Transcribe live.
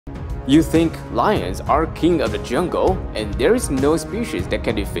You think lions are king of the jungle and there is no species that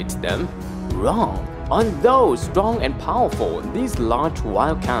can defeat them? Wrong. Although strong and powerful, these large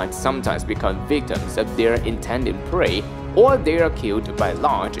wildcats sometimes become victims of their intended prey, or they are killed by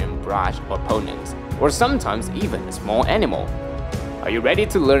large and brash opponents, or sometimes even a small animal. Are you ready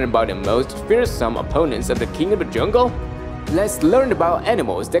to learn about the most fearsome opponents of the king of the jungle? Let's learn about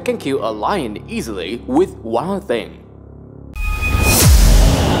animals that can kill a lion easily with WildThing.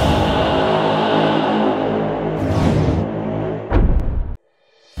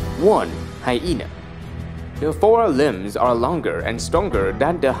 1. Hyena. The forelimbs are longer and stronger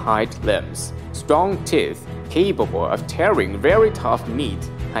than the hind limbs. Strong teeth, capable of tearing very tough meat,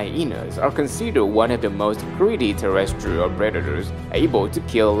 hyenas are considered one of the most greedy terrestrial predators, able to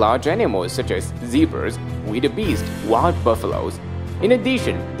kill large animals such as zebras, wildebeest, wild buffaloes. In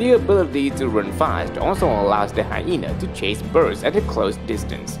addition, the ability to run fast also allows the hyena to chase birds at a close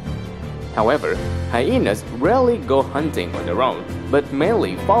distance. However, hyenas rarely go hunting on their own, but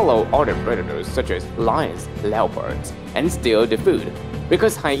mainly follow other predators such as lions, leopards, and steal the food.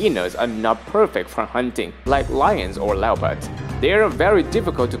 Because hyenas are not perfect for hunting like lions or leopards, they are very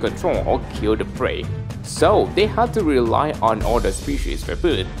difficult to control or kill the prey, so they have to rely on other species for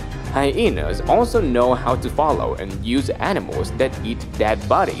food. Hyenas also know how to follow and use animals that eat dead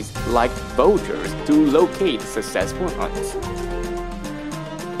bodies like vultures to locate successful hunts.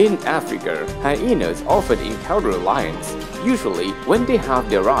 In Africa, hyenas often encounter lions, usually when they have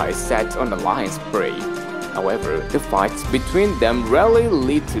their eyes set on the lion's prey. However, the fights between them rarely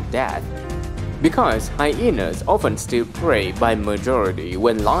lead to death, because hyenas often steal prey by majority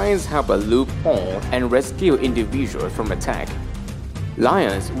when lions have a loophole and rescue individuals from attack.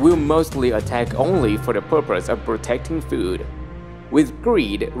 Lions will mostly attack only for the purpose of protecting food. With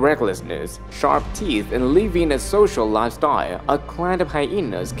greed, recklessness, sharp teeth, and living a social lifestyle, a clan of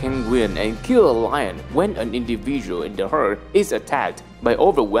hyenas can win and kill a lion when an individual in the herd is attacked by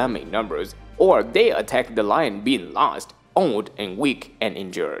overwhelming numbers, or they attack the lion being lost, old, and weak and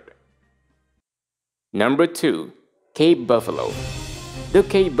injured. Number 2. Cape buffalo. The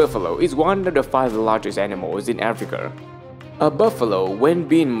Cape buffalo is one of the 5 largest animals in Africa. A buffalo, when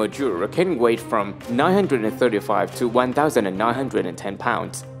being mature, can weigh from 935 to 1,910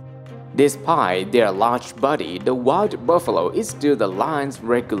 pounds. Despite their large body, the wild buffalo is still the lion's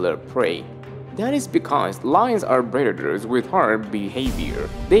regular prey. That is because lions are predators with hard behavior.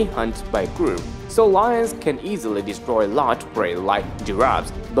 They hunt by group, so lions can easily destroy large prey like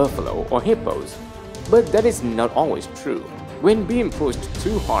giraffes, buffalo, or hippos. But that is not always true. When being pushed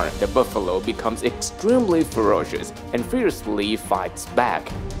too hard, the buffalo becomes extremely ferocious and fiercely fights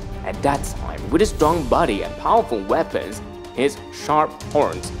back. At that time, with a strong body and powerful weapons, his sharp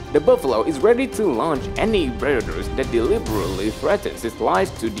horns, the buffalo is ready to launch any predators that deliberately threatens his life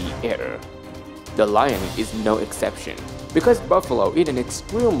to the air. The lion is no exception. Because buffalo eat an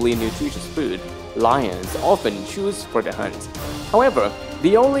extremely nutritious food, lions often choose for the hunt. However,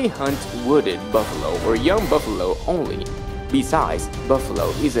 they only hunt wounded buffalo or young buffalo only. Besides, buffalo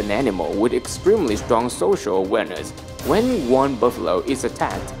is an animal with extremely strong social awareness. When one buffalo is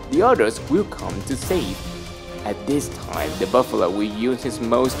attacked, the others will come to save. At this time, the buffalo will use his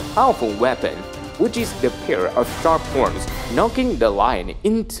most powerful weapon, which is the pair of sharp horns, knocking the lion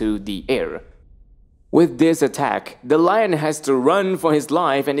into the air. With this attack, the lion has to run for his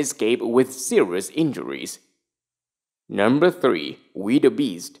life and escape with serious injuries. Number 3.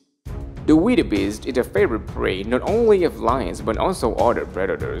 Wildebeest. The wildebeest is a favorite prey not only of lions but also other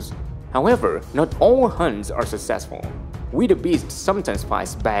predators. However, not all hunts are successful. Wildebeest sometimes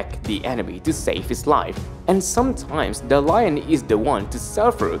fights back the enemy to save his life, and sometimes the lion is the one to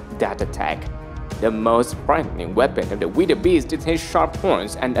suffer that attack. The most frightening weapon of the wildebeest is his sharp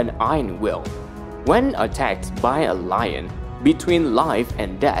horns and an iron will. When attacked by a lion, between life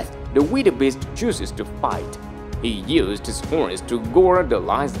and death, the wildebeest chooses to fight. He used his horns to gore the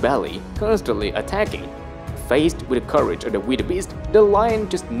lion's belly, constantly attacking. Faced with the courage of the wildebeest, the lion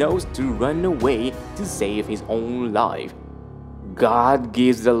just knows to run away to save his own life. God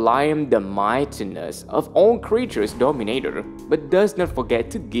gives the lion the mightiness of all creatures' dominator, but does not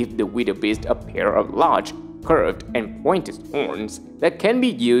forget to give the wildebeest a pair of large, curved, and pointed horns that can be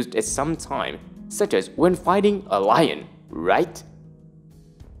used at some time, such as when fighting a lion, right?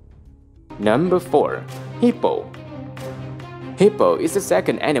 Number 4. Hippo. Hippo is the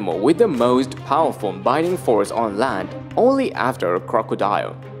second animal with the most powerful biting force on land, only after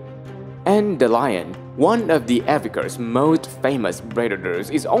crocodile. And the lion, one of the Africa's most famous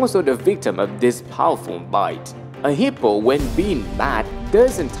predators, is also the victim of this powerful bite. A hippo, when being mad,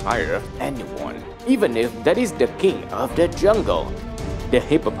 doesn't tire of anyone, even if that is the king of the jungle. The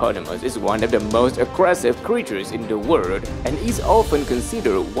hippopotamus is one of the most aggressive creatures in the world and is often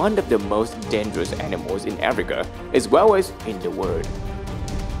considered one of the most dangerous animals in Africa, as well as in the world.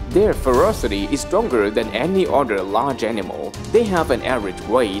 Their ferocity is stronger than any other large animal. They have an average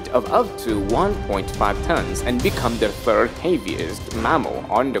weight of up to 1.5 tons and become the third heaviest mammal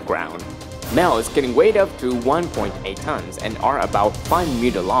on the ground. Males can weigh up to 1.8 tons and are about 5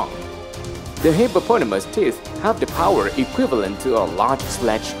 meters long. The hippopotamus teeth have the power equivalent to a large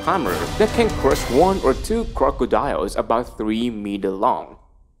sledgehammer that can crush 1 or 2 crocodiles about 3 meters long.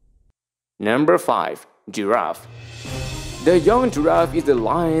 Number 5. Giraffe. The young giraffe is the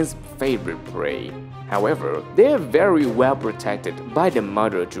lion's favorite prey. However, they are very well protected by the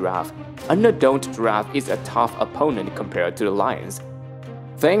mother giraffe. An adult giraffe is a tough opponent compared to the lions.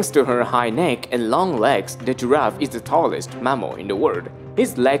 Thanks to her high neck and long legs, the giraffe is the tallest mammal in the world.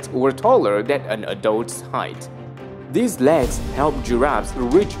 His legs were taller than an adult's height. These legs help giraffes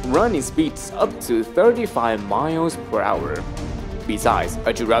reach running speeds up to 35 miles per hour. Besides,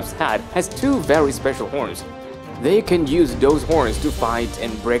 a giraffe's head has 2 very special horns. They can use those horns to fight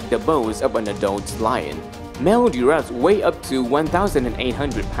and break the bones of an adult lion. Male giraffes weigh up to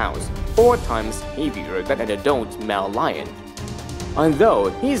 1,800 pounds, 4 times heavier than an adult male lion. Although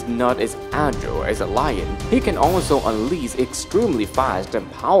he is not as agile as a lion, he can also unleash extremely fast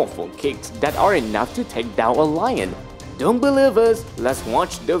and powerful kicks that are enough to take down a lion. Don't believe us? Let's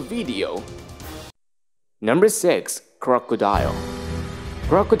watch the video. Number 6. Crocodile.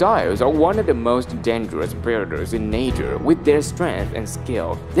 Crocodiles are one of the most dangerous predators in nature. With their strength and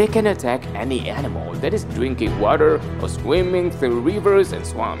skill, they can attack any animal that is drinking water or swimming through rivers and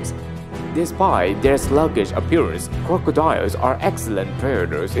swamps. Despite their sluggish appearance, crocodiles are excellent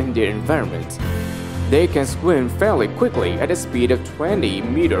predators in their environment. They can swim fairly quickly at a speed of 20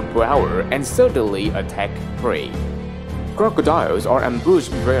 meters per hour and certainly attack prey. Crocodiles are ambush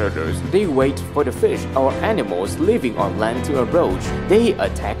predators. They wait for the fish or animals living on land to approach. They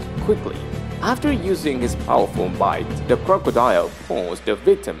attack quickly. After using his powerful bite, the crocodile pulls the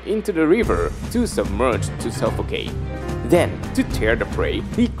victim into the river to submerge to suffocate. Then, to tear the prey,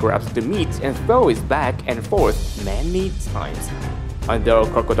 he grabs the meat and throws it back and forth many times. Although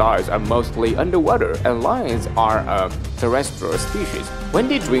crocodiles are mostly underwater and lions are a terrestrial species, when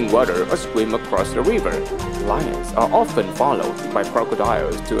they drink water or swim across the river, lions are often followed by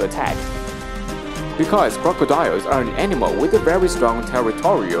crocodiles to attack. Because crocodiles are an animal with a very strong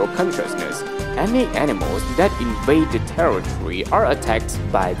territorial consciousness, any animals that invade the territory are attacked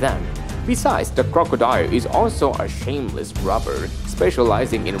by them. Besides, the crocodile is also a shameless robber,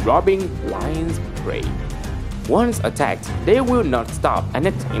 specializing in robbing lions' prey. Once attacked, they will not stop and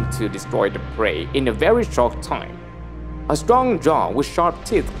attempt to destroy the prey in a very short time. A strong jaw with sharp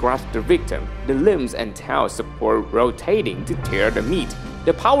teeth grabs the victim. The limbs and tail support rotating to tear the meat.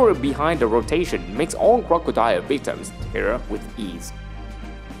 The power behind the rotation makes all crocodile victims tear with ease.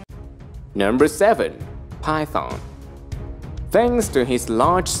 Number 7. Python. Thanks to his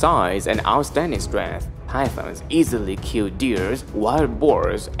large size and outstanding strength, pythons easily kill deer, wild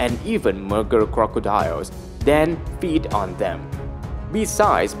boars, and even murder crocodiles, then feed on them.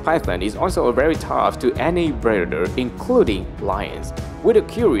 Besides, python is also very tough to any predator, including lions. With a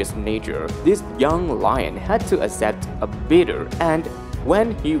curious nature, this young lion had to accept a bitter end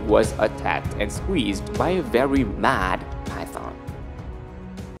when he was attacked and squeezed by a very mad python.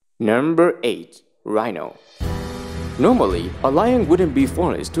 Number 8. Rhino. Normally, a lion wouldn't be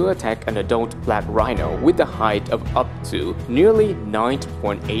forced to attack an adult black rhino with a height of up to nearly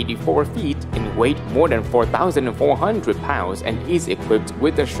 9.84 feet and weight more than 4,400 pounds and is equipped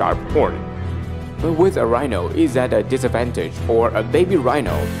with a sharp horn. But with a rhino is at a disadvantage or a baby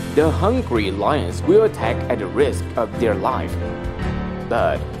rhino, the hungry lions will attack at the risk of their life.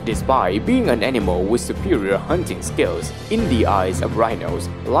 But despite being an animal with superior hunting skills, in the eyes of rhinos,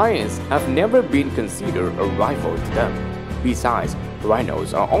 lions have never been considered a rival to them. Besides,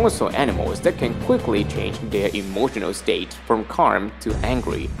 rhinos are also animals that can quickly change their emotional state from calm to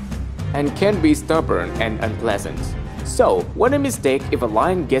angry, and can be stubborn and unpleasant. So, what a mistake if a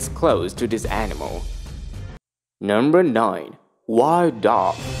lion gets close to this animal. Number 9. Wild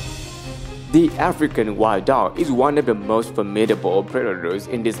dog. The African wild dog is one of the most formidable predators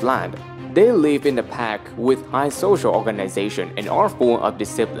in this land. They live in a pack with high social organization and are full of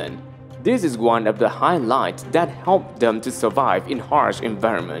discipline. This is one of the highlights that help them to survive in harsh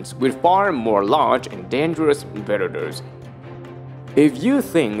environments with far more large and dangerous predators. If you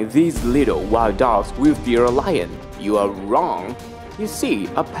think these little wild dogs will fear a lion, you are wrong. You see,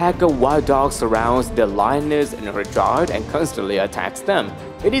 a pack of wild dogs surrounds the lioness and her child and constantly attacks them.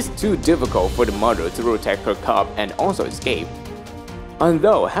 It is too difficult for the mother to protect her cub and also escape.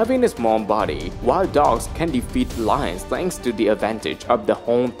 Although having a small body, wild dogs can defeat lions thanks to the advantage of the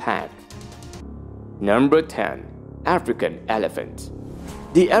whole pack. Number 10. African Elephant.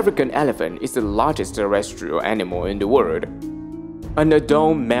 The African elephant is the largest terrestrial animal in the world. An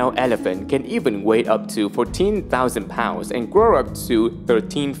adult male elephant can even weigh up to 14,000 pounds and grow up to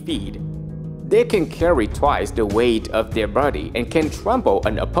 13 feet. They can carry twice the weight of their body and can trample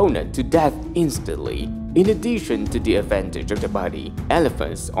an opponent to death instantly. In addition to the advantage of the body,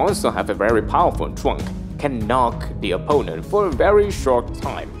 elephants also have a very powerful trunk, can knock the opponent for a very short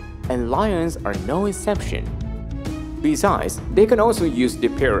time, and lions are no exception. Besides, they can also use the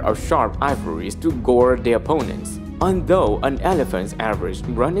pair of sharp ivories to gore their opponents. Although an elephant's average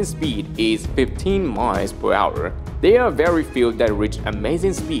running speed is 15 miles per hour, there are very few that reach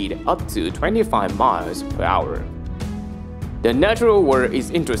amazing speed up to 25 miles per hour. The natural world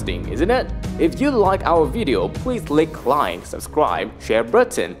is interesting, isn't it? If you like our video, please click like, subscribe, share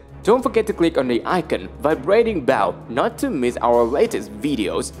button. Don't forget to click on the icon vibrating bell not to miss our latest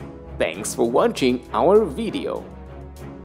videos. Thanks for watching our video.